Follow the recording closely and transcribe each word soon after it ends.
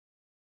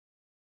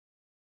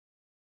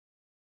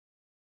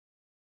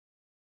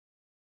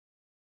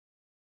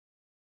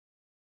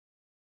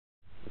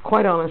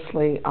quite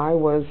honestly, I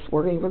was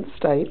working for the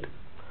state,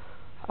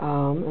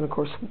 and of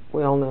course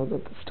we all know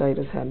that the state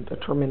has had a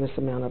tremendous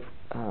amount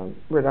of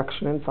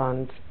reduction in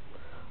funds.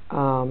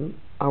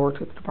 I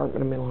worked at the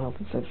Department of Mental Health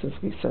and Substance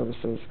Abuse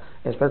Services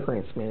as their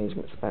grants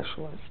management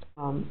specialist.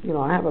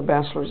 I have a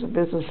bachelor's of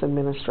business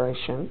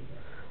administration.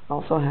 I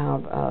also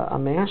have a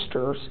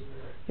master's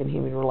in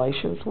human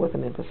relations with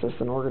an emphasis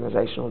in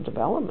organizational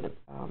development.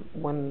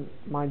 When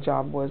my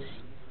job was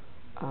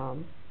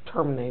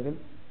terminated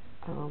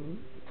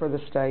for the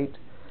state,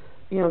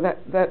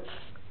 that's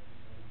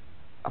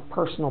a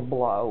personal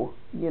blow.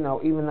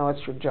 Even though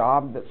it's your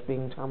job that's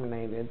being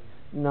terminated,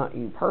 not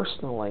you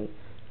personally,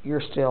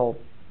 you're still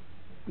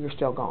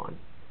gone.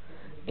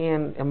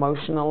 And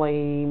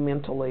emotionally,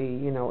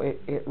 mentally,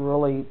 it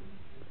really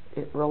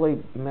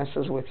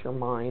messes with your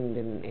mind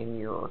and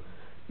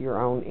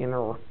your own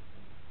inner.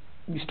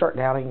 You start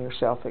doubting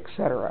yourself,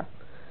 etc.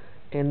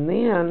 And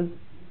then,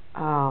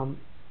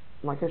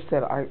 like I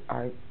said,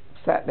 I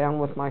sat down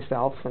with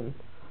myself and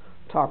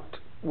talked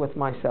with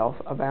myself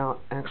about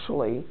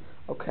actually,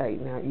 okay,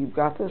 now you've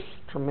got this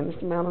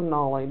tremendous amount of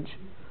knowledge.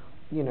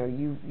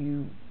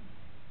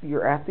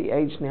 You're at the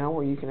age now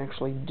where you can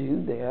actually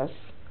do this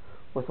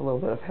with a little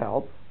bit of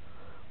help.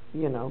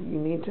 You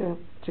need to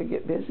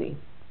get busy,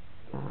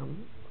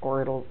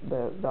 or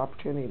the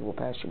opportunity will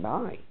pass you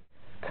by.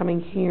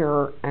 Coming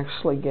here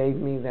actually gave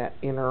me that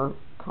inner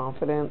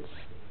confidence,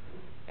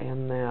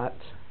 and that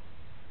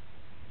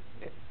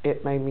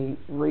it made me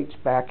reach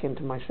back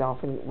into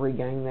myself and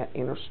regain that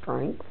inner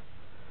strength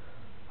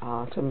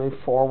to move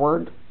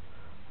forward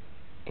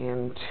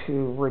and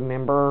to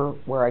remember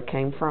where I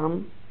came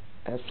from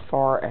as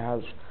far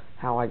as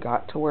how I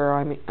got to where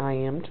I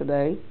am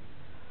today.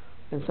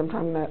 And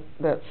sometimes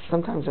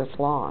that's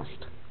lost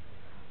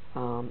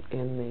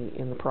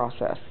in the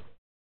process.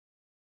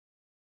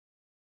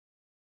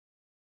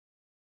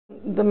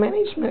 The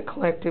Management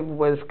Collective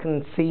was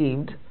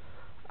conceived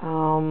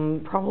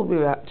probably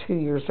about 2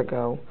 years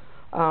ago.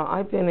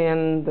 I've been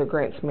in the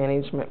grants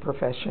management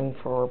profession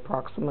for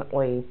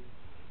approximately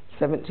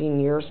 17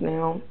 years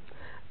now,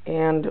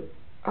 and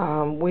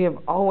we have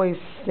always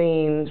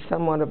seen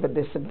somewhat of a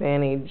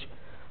disadvantage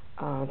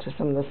to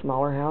some of the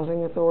smaller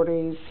housing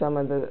authorities, some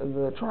of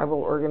the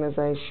tribal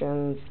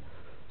organizations,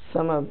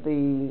 some of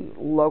the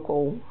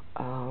local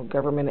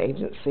government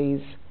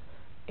agencies,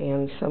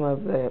 and some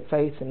of the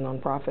faith and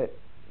nonprofit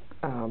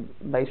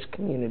based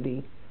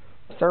community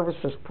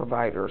services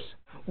providers.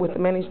 With the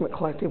Management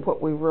Collective,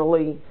 what we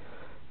really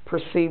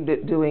perceived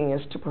it doing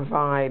is to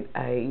provide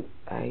a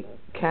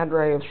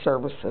cadre of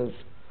services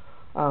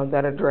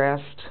that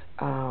addressed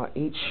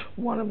each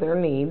one of their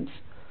needs.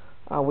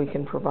 We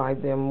can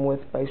provide them with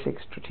basic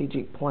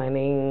strategic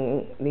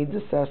planning, needs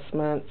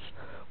assessments.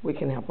 We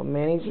can help them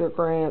manage their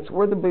grants.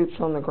 We're the boots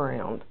on the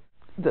ground.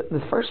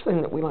 The first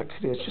thing that we like to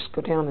do is just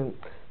go down and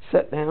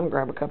sit down,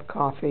 grab a cup of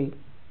coffee.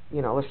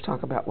 Let's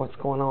talk about what's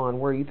going on,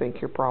 where you think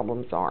your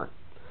problems are.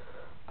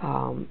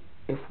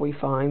 If we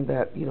find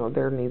that,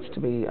 there needs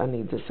to be a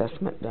needs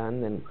assessment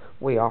done, then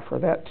we offer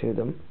that to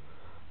them.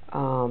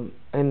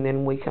 And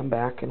then we come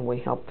back and we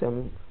help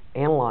them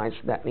analyze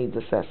that needs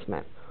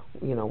assessment.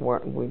 We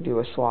do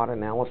a SWOT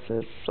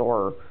analysis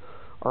or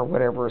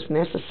whatever is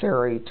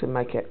necessary to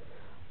make it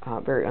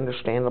very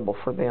understandable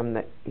for them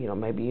that,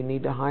 maybe you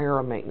need to hire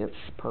a maintenance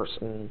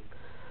person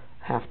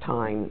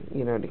half-time,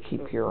 to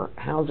keep your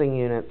housing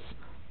units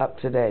up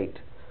to date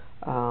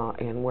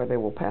and where they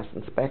will pass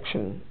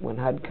inspection when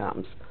HUD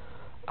comes.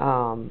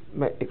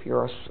 If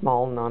you're a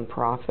small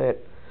nonprofit,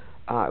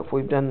 if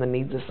we've done the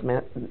needs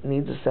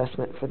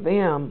assessment for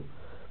them,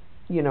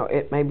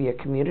 it may be a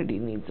community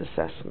needs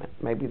assessment.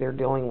 Maybe they're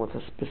dealing with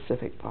a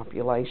specific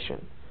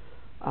population.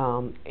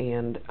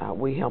 And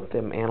we help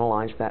them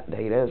analyze that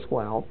data as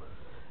well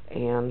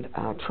and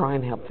try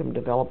and help them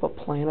develop a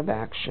plan of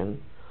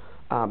action,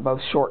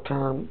 both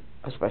short-term,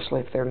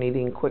 especially if they're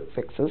needing quick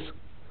fixes.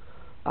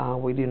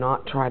 We do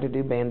not try to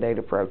do Band-Aid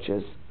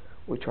approaches.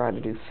 We try to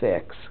do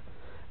fix.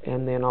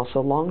 And then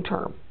also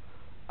long-term.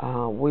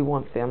 We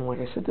want them, like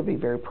I said, to be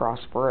very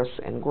prosperous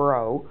and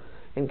grow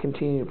and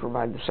continue to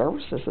provide the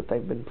services that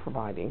they've been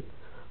providing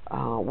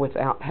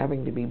without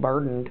having to be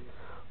burdened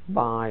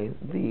by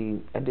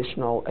the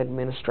additional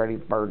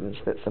administrative burdens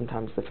that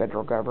sometimes the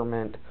federal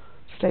government,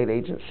 state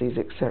agencies,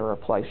 etc.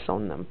 place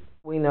on them.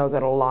 We know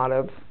that a lot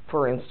of,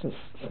 for instance,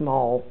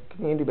 small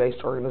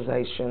community-based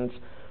organizations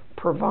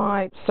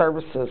provide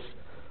services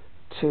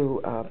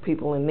to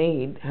people in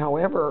need.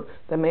 However,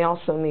 they may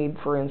also need,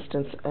 for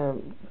instance,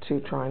 to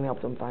try and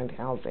help them find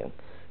housing.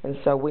 And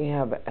so we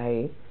have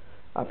a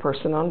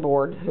person on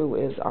board who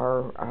is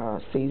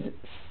our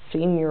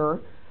senior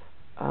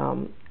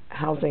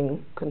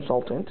housing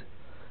consultant,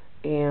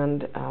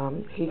 and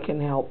he can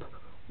help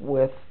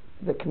with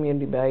the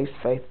community-based,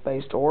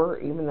 faith-based, or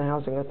even the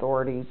housing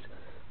authorities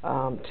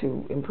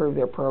to improve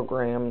their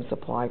programs,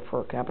 apply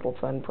for capital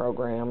fund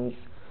programs,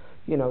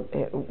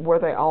 where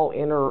they all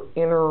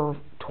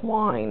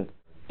intertwine.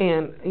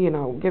 And,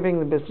 giving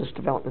the Business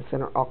Development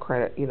Center all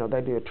credit,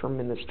 they do a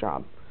tremendous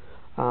job.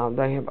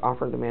 They have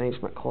offered the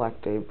Management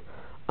Collective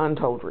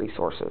untold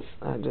resources.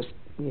 Just,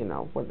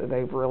 whether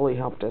they've really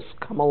helped us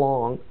come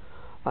along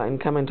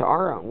and come into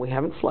our own. We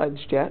haven't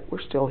fledged yet.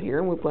 We're still here,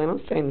 and we plan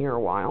on staying here a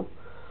while.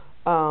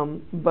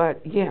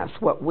 But yes,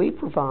 what we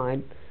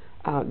provide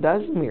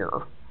does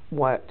mirror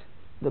what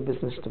the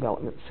Business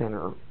Development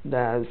Center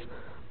does,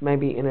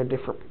 maybe in a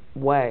different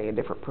way, a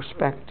different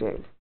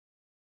perspective.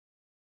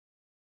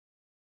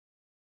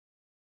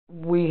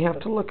 We have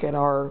to look at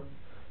our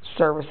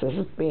services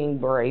as being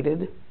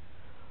braided,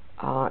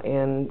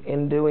 and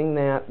in doing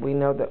that, we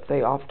know that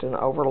they often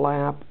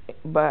overlap,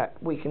 but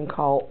we can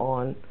call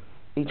on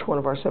each one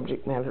of our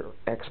subject matter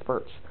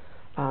experts,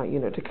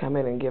 to come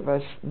in and give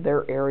us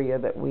their area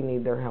that we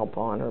need their help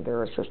on or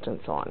their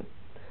assistance on.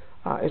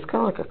 It's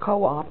kind of like a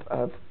co-op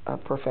of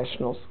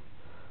professionals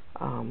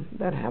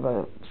that have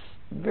a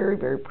very,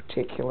 very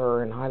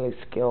particular and highly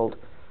skilled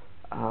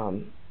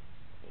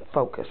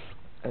focus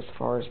as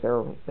far as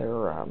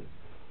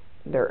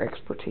their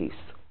expertise.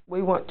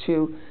 We want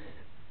to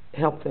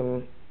help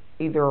them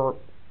either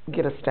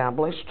get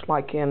established,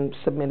 like in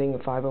submitting a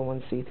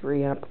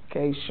 501c3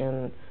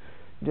 application,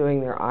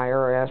 doing their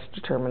IRS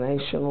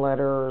determination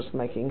letters,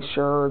 making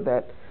sure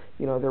that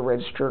they're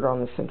registered on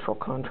the Central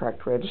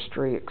Contract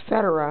Registry,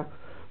 etc.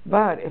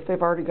 But if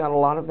they've already got a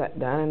lot of that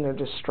done and they're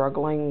just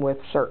struggling with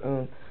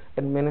certain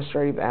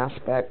administrative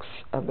aspects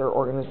of their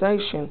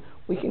organization,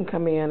 we can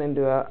come in and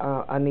do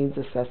a needs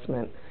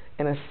assessment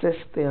and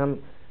assist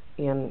them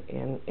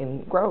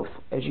in growth.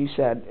 As you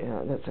said,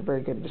 that's a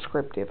very good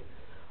descriptive.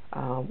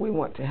 We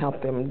want to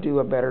help them do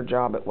a better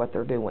job at what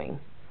they're doing.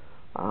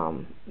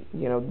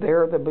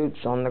 They're the boots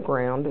on the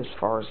ground as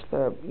far as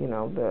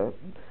the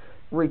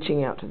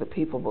reaching out to the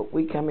people, but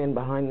we come in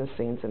behind the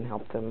scenes and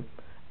help them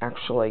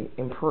actually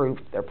improve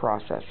their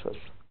processes.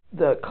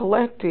 The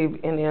collective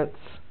in its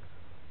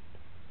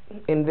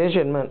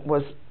envisionment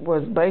was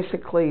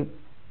basically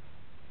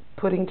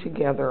putting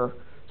together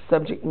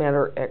subject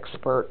matter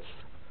experts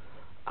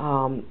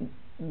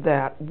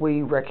that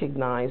we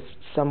recognize,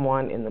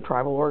 someone in the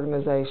tribal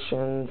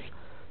organizations,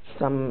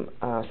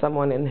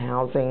 someone in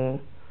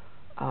housing,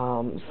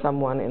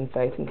 someone in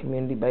faith and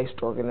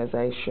community-based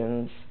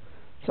organizations,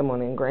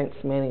 someone in grants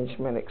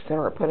management,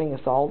 etc., putting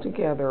us all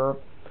together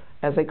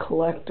as a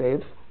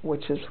collective,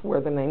 which is where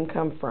the name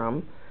comes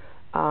from,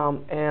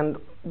 and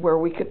where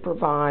we could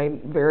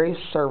provide various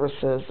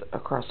services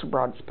across a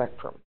broad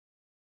spectrum.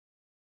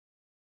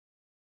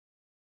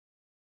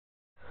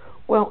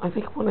 Well, I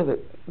think one of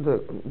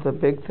the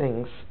big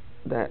things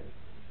that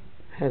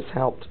has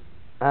helped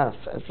us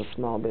as a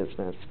small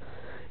business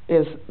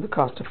is the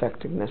cost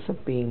effectiveness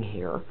of being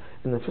here,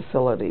 and the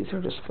facilities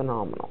are just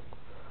phenomenal.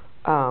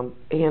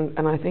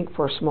 And I think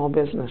for a small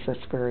business that's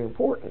very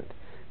important,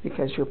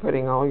 because you're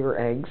putting all your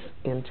eggs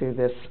into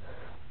this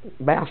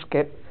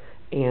basket,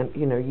 and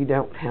you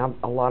don't have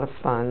a lot of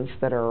funds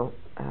that are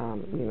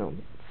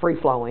free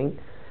flowing.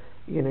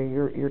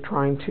 You're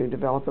trying to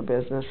develop a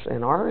business,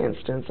 in our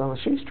instance, on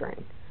a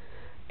shoestring.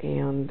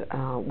 And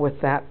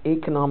with that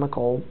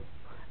economical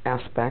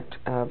aspect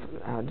of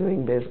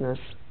doing business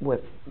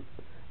with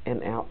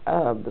and out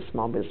of the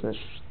small business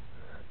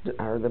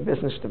or the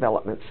Business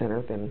Development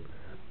Center, then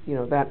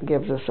that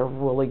gives us a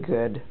really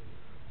good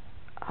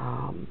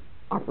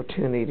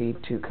opportunity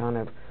to kind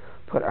of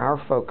put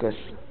our focus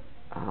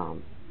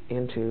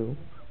into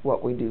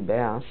what we do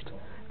best,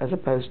 as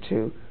opposed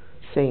to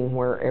seeing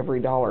where every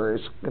dollar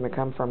is going to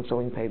come from so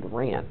we can pay the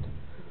rent.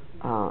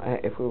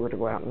 If we were to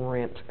go out and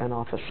rent an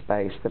office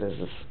space that is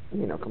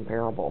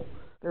comparable.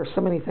 There are so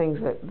many things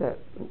that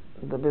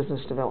the Business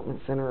Development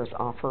Center has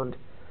offered,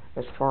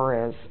 as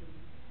far as,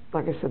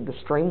 like I said, the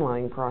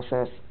streamlining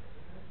process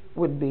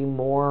would be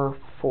more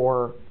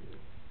for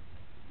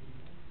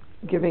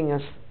giving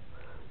us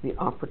the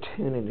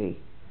opportunity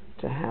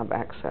to have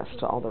access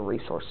to all the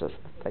resources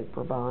that they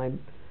provide,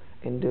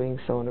 and doing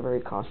so in a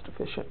very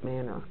cost-efficient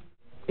manner.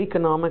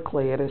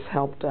 Economically, it has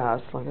helped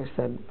us, like I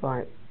said,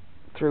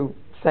 through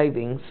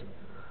savings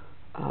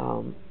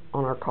on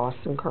our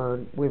costs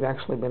incurred. We've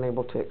actually been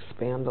able to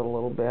expand a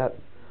little bit,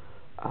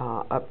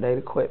 update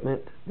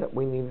equipment that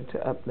we needed to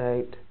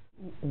update.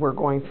 We're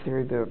going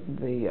through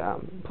the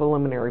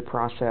preliminary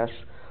process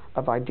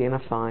of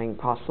identifying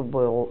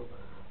possible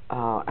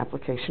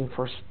application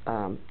for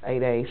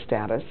 8A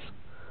status.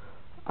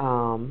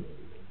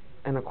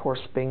 And of course,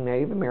 being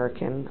Native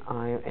American,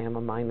 I am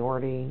a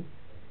minority,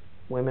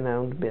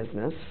 women-owned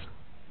business,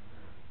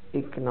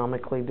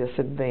 economically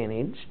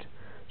disadvantaged.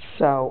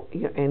 So,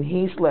 and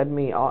he's led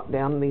me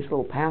down these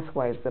little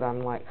pathways that I'm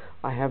like,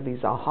 I have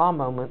these aha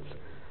moments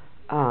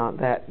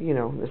that,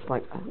 it's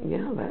like,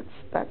 yeah,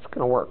 that's going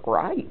to work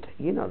right.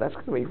 That's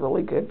going to be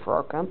really good for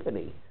our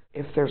company.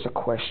 If there's a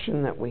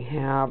question that we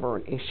have or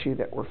an issue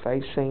that we're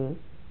facing,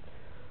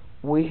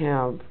 we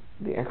have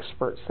the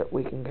experts that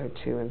we can go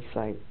to and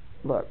say,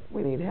 look,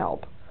 we need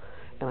help.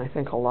 And I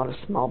think a lot of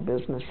small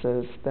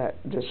businesses that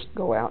just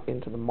go out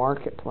into the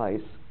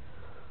marketplace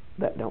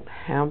that don't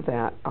have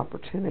that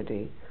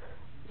opportunity,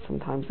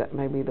 sometimes that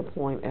may be the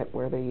point at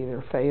where they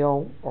either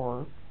fail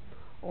or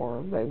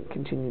they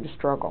continue to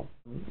struggle.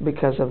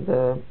 Because of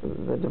the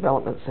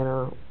Development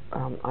Center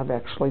I've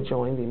actually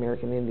joined the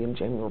American Indian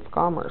Chamber of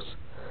Commerce,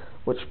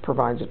 which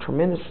provides a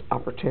tremendous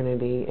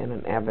opportunity and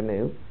an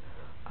avenue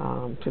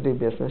to do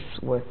business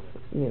with,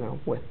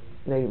 with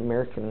Native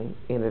American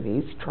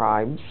entities,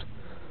 tribes,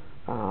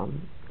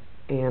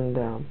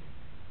 and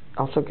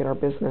also get our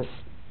business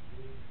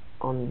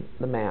on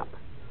the map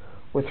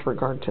with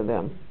regard to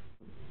them.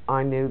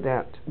 I knew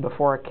that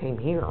before I came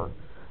here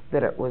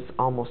that it was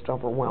almost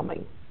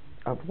overwhelming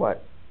of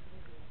what,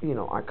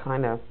 I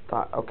kind of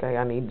thought, okay,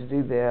 I need to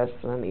do this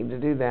and I need to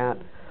do that.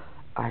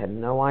 I had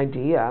no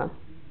idea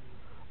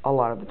a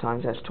lot of the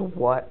times as to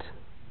what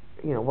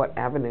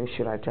avenue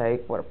should I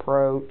take, what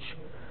approach.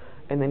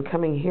 And then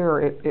coming here,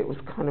 it was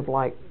kind of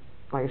like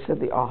I said,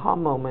 the aha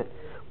moment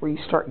where you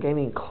start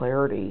gaining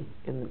clarity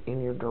in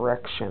your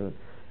direction,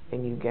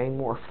 and you gain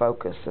more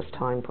focus as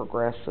time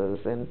progresses.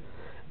 And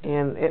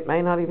it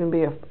may not even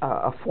be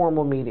a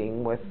formal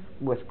meeting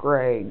with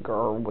Greg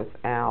or with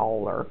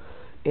Al, or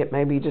it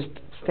may be just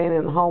standing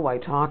in the hallway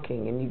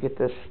talking, and you get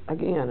this,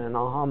 again, an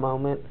aha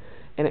moment,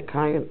 and it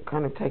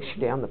kind of takes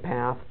you down the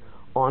path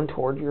on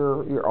toward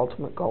your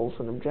ultimate goals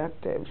and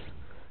objectives.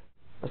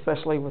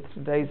 Especially with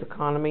today's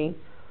economy,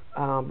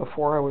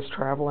 before I was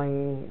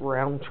traveling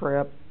round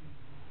trip,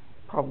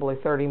 probably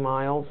 30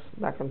 miles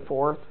back and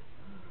forth.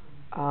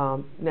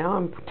 Now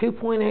I'm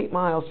 2.8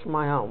 miles from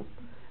my home,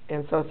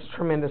 and so it's a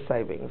tremendous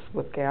savings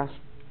with gas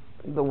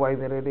the way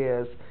that it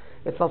is.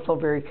 It's also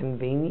very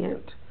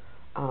convenient.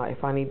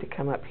 If I need to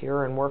come up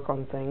here and work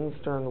on things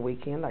during the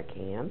weekend, I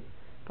can.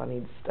 If I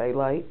need to stay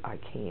late, I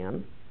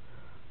can.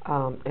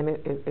 And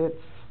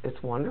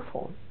it's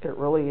wonderful. It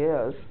really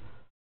is.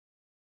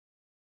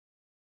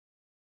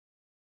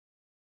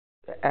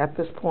 At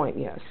this point,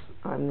 yes.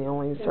 I'm the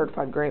only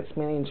certified grants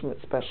management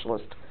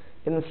specialist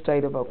in the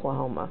state of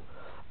Oklahoma.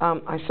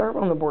 I serve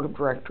on the board of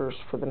directors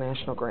for the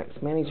National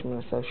Grants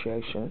Management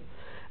Association,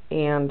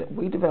 and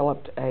we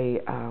developed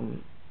a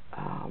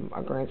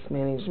grants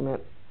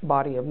management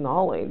body of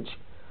knowledge,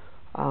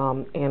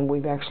 and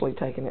we've actually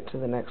taken it to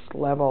the next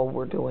level.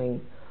 We're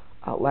doing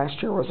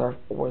last year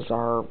was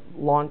our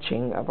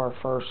launching of our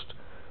first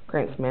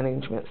grants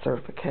management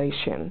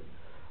certification,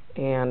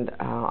 and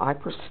I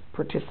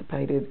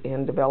participated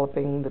in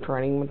developing the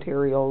training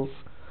materials,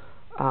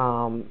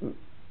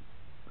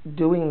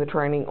 doing the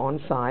training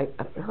on site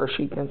at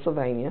Hershey,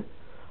 Pennsylvania.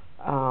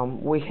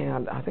 We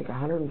had, I think,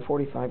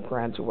 145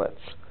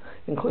 graduates,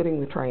 including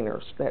the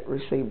trainers that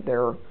received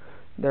their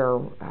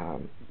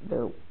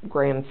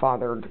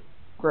grandfathered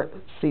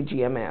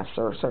CGMS,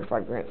 or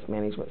Certified Grants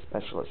Management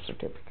Specialist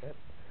certificate.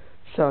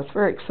 So it's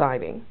very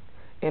exciting,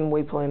 and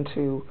we plan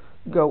to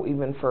go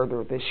even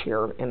further this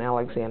year in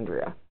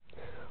Alexandria.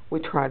 We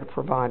try to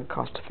provide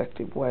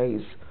cost-effective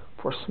ways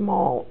for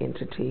small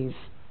entities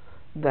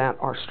that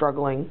are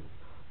struggling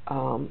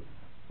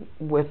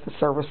with the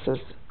services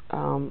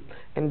and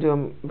do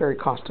them very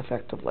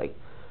cost-effectively.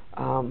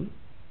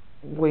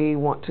 We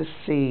want to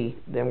see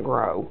them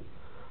grow.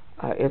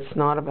 It's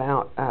not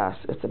about us,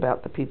 it's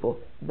about the people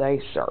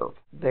they serve.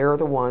 They're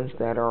the ones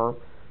that are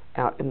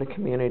out in the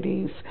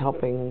communities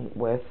helping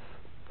with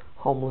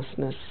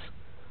homelessness.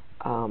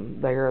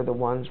 They are the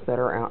ones that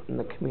are out in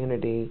the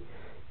community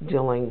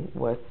dealing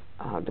with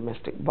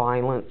domestic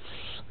violence.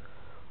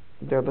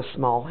 They're the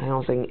small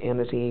housing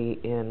entity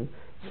in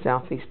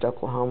southeast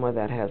Oklahoma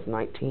that has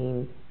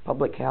 19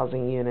 public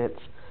housing units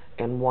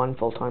and 1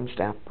 full-time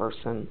staff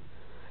person.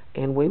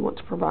 And we want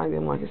to provide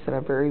them, like I said,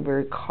 a very,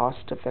 very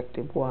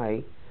cost-effective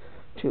way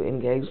to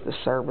engage the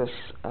service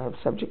of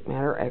subject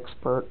matter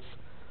experts,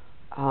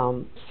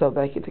 so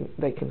they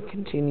can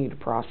continue to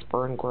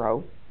prosper and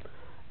grow.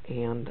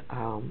 And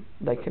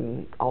they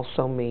can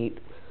also meet,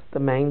 the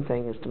main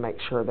thing is to make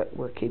sure that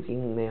we're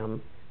keeping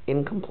them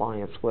in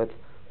compliance with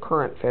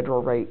current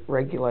federal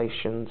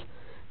regulations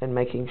and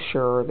making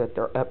sure that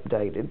they're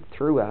updated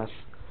through us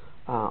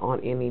on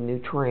any new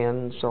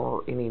trends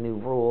or any new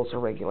rules or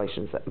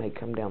regulations that may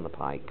come down the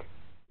pike.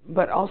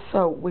 But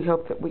also, we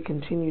hope that we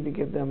continue to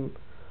give them,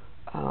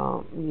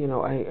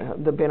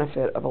 the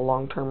benefit of a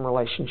long-term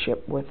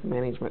relationship with the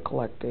Management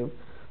Collective,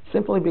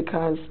 simply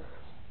because,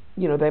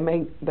 they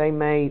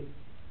may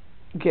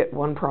get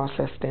one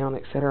process down,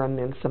 etc., and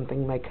then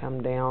something may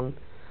come down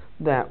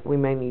that we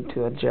may need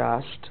to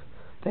adjust.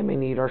 They may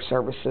need our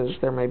services.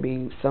 There may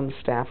be some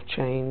staff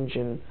change,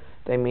 and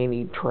they may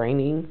need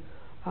training.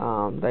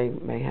 They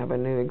may have a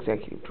new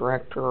executive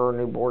director or a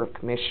new board of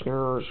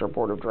commissioners or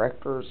board of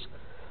directors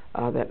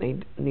that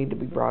need to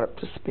be brought up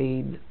to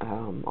speed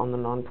on the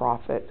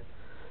nonprofit.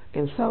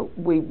 And so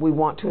we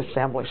want to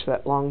establish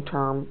that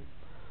long-term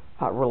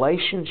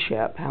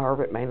relationship,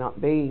 however it may not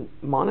be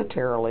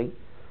monetarily,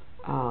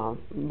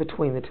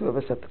 between the two of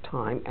us at the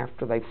time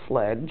after they've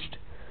fledged.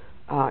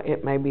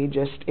 It may be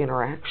just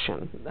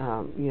interaction,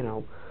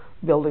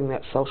 building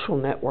that social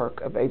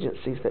network of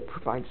agencies that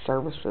provide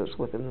services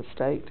within the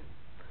state,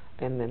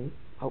 and then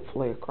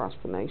hopefully across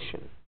the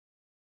nation.